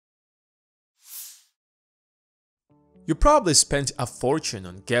You probably spent a fortune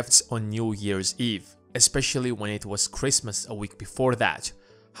on gifts on New Year's Eve, especially when it was Christmas a week before that.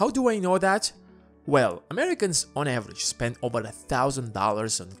 How do I know that? Well, Americans on average spend over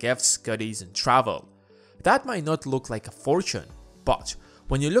 $1,000 on gifts, goodies, and travel. That might not look like a fortune, but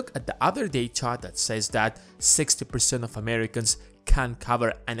when you look at the other data that says that 60% of Americans can't cover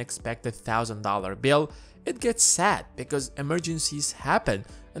an unexpected $1,000 bill, it gets sad because emergencies happen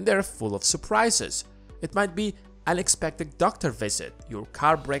and they're full of surprises. It might be unexpected doctor visit, your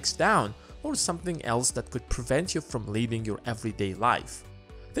car breaks down, or something else that could prevent you from living your everyday life.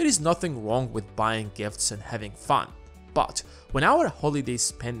 There is nothing wrong with buying gifts and having fun, but when our holiday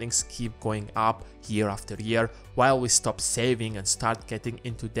spendings keep going up year after year while we stop saving and start getting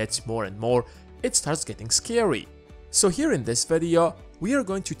into debts more and more, it starts getting scary. So here in this video, we are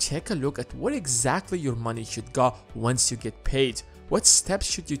going to take a look at where exactly your money should go once you get paid. What steps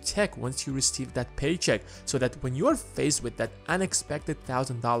should you take once you receive that paycheck so that when you are faced with that unexpected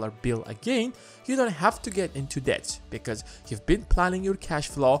 $1,000 bill again, you don't have to get into debt because you've been planning your cash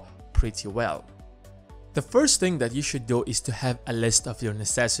flow pretty well. The first thing that you should do is to have a list of your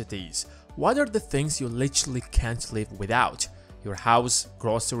necessities. What are the things you literally can't live without? Your house,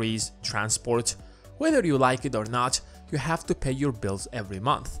 groceries, transport. Whether you like it or not, you have to pay your bills every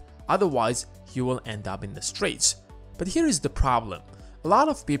month. Otherwise, you will end up in the streets. But here is the problem. A lot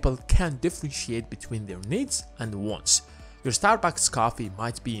of people can't differentiate between their needs and wants. Your Starbucks coffee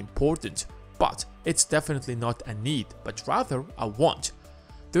might be important, but it's definitely not a need, but rather a want.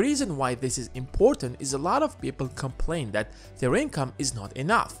 The reason why this is important is a lot of people complain that their income is not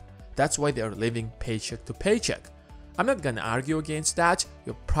enough. That's why they are living paycheck to paycheck. I'm not gonna argue against that.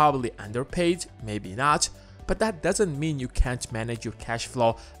 You're probably underpaid, maybe not, but that doesn't mean you can't manage your cash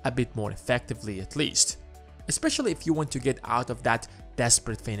flow a bit more effectively at least. Especially if you want to get out of that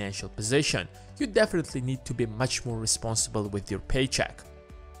desperate financial position, you definitely need to be much more responsible with your paycheck.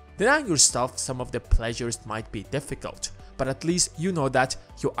 Denying yourself some of the pleasures might be difficult, but at least you know that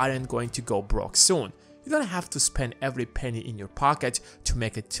you aren't going to go broke soon. You don't have to spend every penny in your pocket to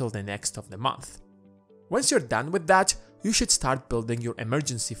make it till the next of the month. Once you're done with that, you should start building your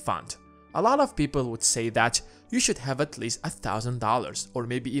emergency fund. A lot of people would say that you should have at least $1,000 or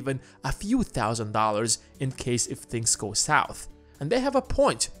maybe even a few $1,000s in case if things go south. And they have a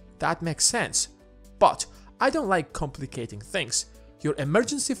point, that makes sense. But I don't like complicating things. Your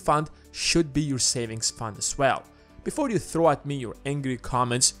emergency fund should be your savings fund as well. Before you throw at me your angry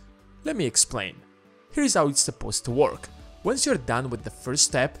comments, let me explain. Here's how it's supposed to work. Once you're done with the first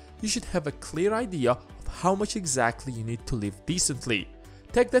step, you should have a clear idea of how much exactly you need to live decently.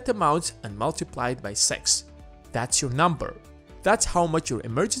 Take that amount and multiply it by 6. That's your number. That's how much your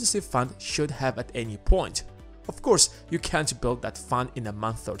emergency fund should have at any point. Of course, you can't build that fund in a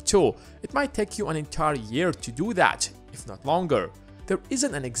month or two. It might take you an entire year to do that, if not longer. There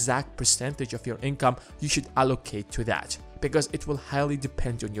isn't an exact percentage of your income you should allocate to that, because it will highly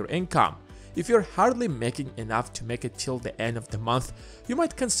depend on your income. If you're hardly making enough to make it till the end of the month, you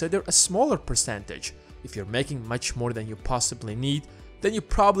might consider a smaller percentage. If you're making much more than you possibly need, then you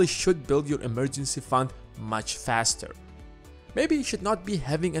probably should build your emergency fund much faster. Maybe you should not be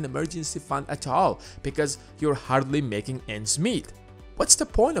having an emergency fund at all because you're hardly making ends meet. What's the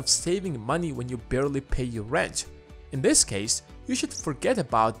point of saving money when you barely pay your rent? In this case, you should forget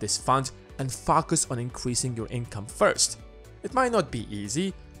about this fund and focus on increasing your income first. It might not be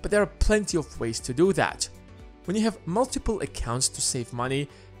easy, but there are plenty of ways to do that. When you have multiple accounts to save money,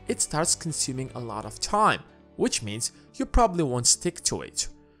 it starts consuming a lot of time, which means you probably won't stick to it.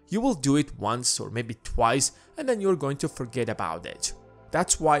 You will do it once or maybe twice and then you're going to forget about it.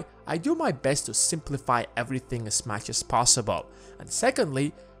 That's why I do my best to simplify everything as much as possible. And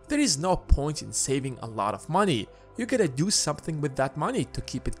secondly, there is no point in saving a lot of money. You gotta do something with that money to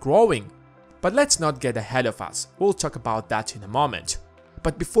keep it growing. But let's not get ahead of us. We'll talk about that in a moment.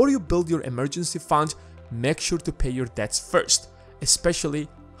 But before you build your emergency fund, make sure to pay your debts first, especially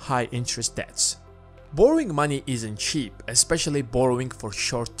high interest debts. Borrowing money isn't cheap, especially borrowing for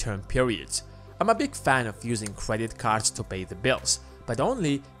short-term periods. I'm a big fan of using credit cards to pay the bills, but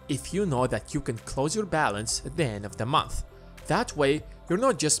only if you know that you can close your balance at the end of the month. That way, you're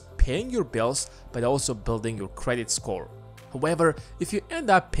not just paying your bills, but also building your credit score. However, if you end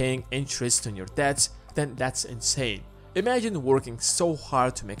up paying interest on your debts, then that's insane. Imagine working so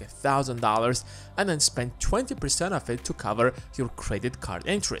hard to make $1,000 and then spend 20% of it to cover your credit card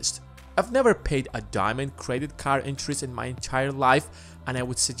interest. I've never paid a dime in credit card interest in my entire life, and I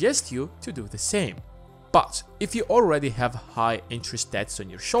would suggest you to do the same. But if you already have high interest debts on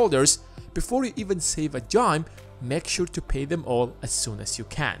your shoulders, before you even save a dime, make sure to pay them all as soon as you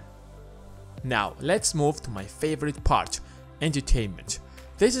can. Now let's move to my favorite part, entertainment.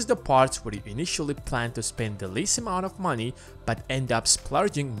 This is the part where you initially plan to spend the least amount of money but end up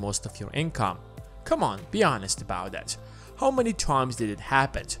splurging most of your income. Come on, be honest about that. How many times did it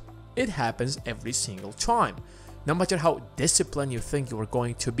happen? It happens every single time. No matter how disciplined you think you are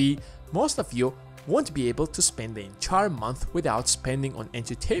going to be, most of you won't be able to spend the entire month without spending on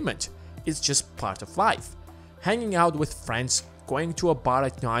entertainment. It's just part of life. Hanging out with friends, going to a bar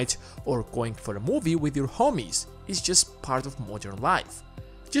at night, or going for a movie with your homies is just part of modern life.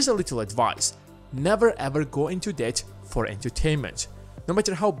 Just a little advice, never ever go into debt for entertainment. No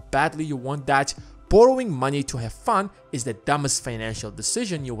matter how badly you want that, borrowing money to have fun is the dumbest financial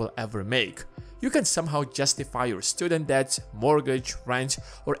decision you will ever make. You can somehow justify your student debt, mortgage, rent,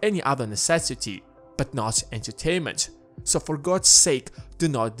 or any other necessity, but not entertainment. So for God's sake, do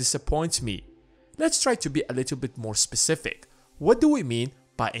not disappoint me. Let's try to be a little bit more specific. What do we mean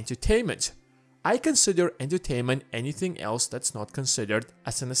by entertainment? I consider entertainment anything else that's not considered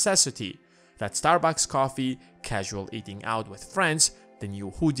as a necessity. That Starbucks coffee, casual eating out with friends, the new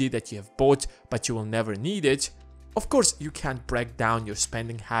hoodie that you have bought but you will never need it. Of course, you can't break down your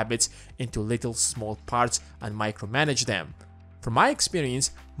spending habits into little small parts and micromanage them. From my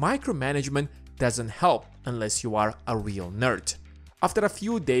experience, micromanagement doesn't help unless you are a real nerd. After a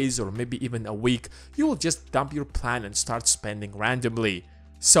few days or maybe even a week, you will just dump your plan and start spending randomly.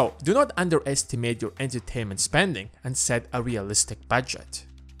 So, do not underestimate your entertainment spending and set a realistic budget.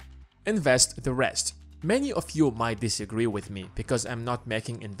 Invest the rest. Many of you might disagree with me because I'm not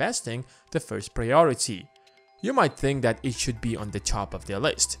making investing the first priority. You might think that it should be on the top of the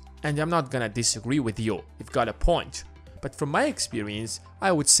list, and I'm not gonna disagree with you, you've got a point. But from my experience,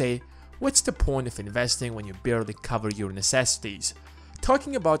 I would say, what's the point of investing when you barely cover your necessities?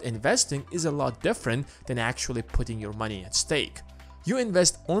 Talking about investing is a lot different than actually putting your money at stake. You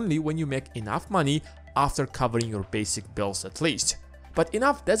invest only when you make enough money after covering your basic bills at least. But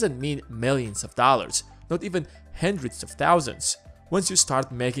enough doesn't mean millions of dollars, not even hundreds of thousands. Once you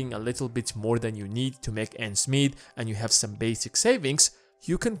start making a little bit more than you need to make ends meet and you have some basic savings,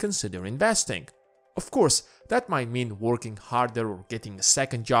 you can consider investing. Of course, that might mean working harder or getting a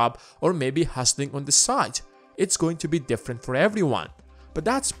second job or maybe hustling on the side. It's going to be different for everyone. But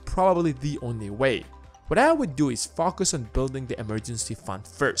that's probably the only way. What I would do is focus on building the emergency fund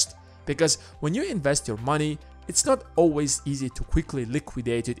first, because when you invest your money, it's not always easy to quickly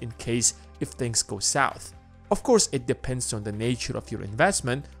liquidate it in case if things go south. Of course, it depends on the nature of your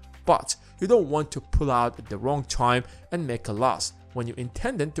investment, but you don't want to pull out at the wrong time and make a loss when you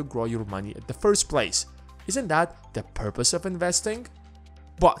intended to grow your money at the first place. Isn't that the purpose of investing?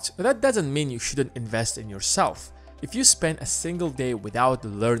 But that doesn't mean you shouldn't invest in yourself. If you spend a single day without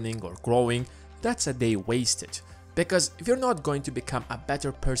learning or growing, that's a day wasted. Because if you're not going to become a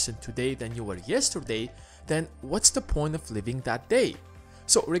better person today than you were yesterday, then what's the point of living that day?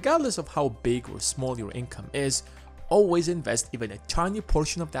 So regardless of how big or small your income is, always invest even a tiny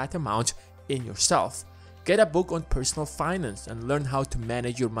portion of that amount in yourself. Get a book on personal finance and learn how to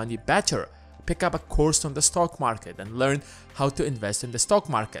manage your money better. Pick up a course on the stock market and learn how to invest in the stock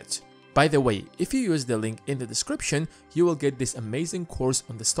market. By the way, if you use the link in the description, you will get this amazing course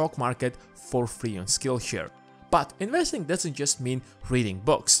on the stock market for free on Skillshare. But investing doesn't just mean reading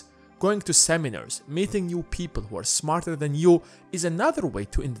books. Going to seminars, meeting new people who are smarter than you is another way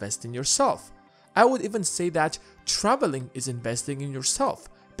to invest in yourself. I would even say that traveling is investing in yourself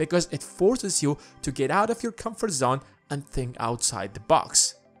because it forces you to get out of your comfort zone and think outside the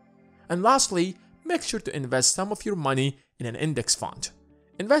box. And lastly, make sure to invest some of your money in an index fund.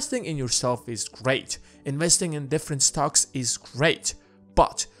 Investing in yourself is great, investing in different stocks is great,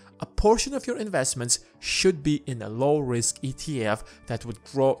 but a portion of your investments should be in a low-risk ETF that would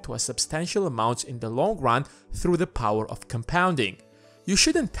grow to a substantial amount in the long run through the power of compounding. You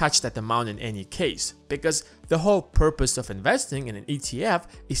shouldn't touch that amount in any case, because the whole purpose of investing in an ETF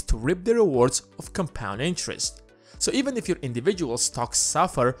is to reap the rewards of compound interest. So even if your individual stocks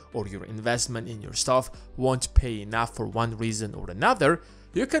suffer or your investment in yourself won't pay enough for one reason or another,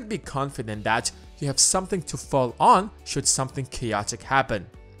 you can be confident that you have something to fall on should something chaotic happen,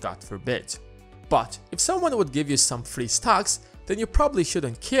 God forbid. But if someone would give you some free stocks, then you probably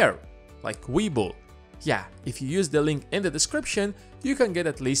shouldn't care, like Webull. Yeah, if you use the link in the description, you can get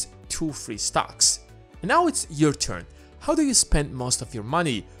at least 2 free stocks. And now it's your turn. How do you spend most of your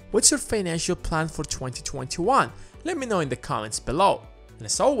money? What's your financial plan for 2021? Let me know in the comments below. And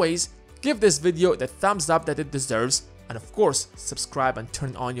as always, give this video the thumbs up that it deserves, and of course, subscribe and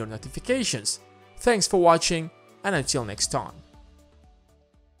turn on your notifications. Thanks for watching, and until next time.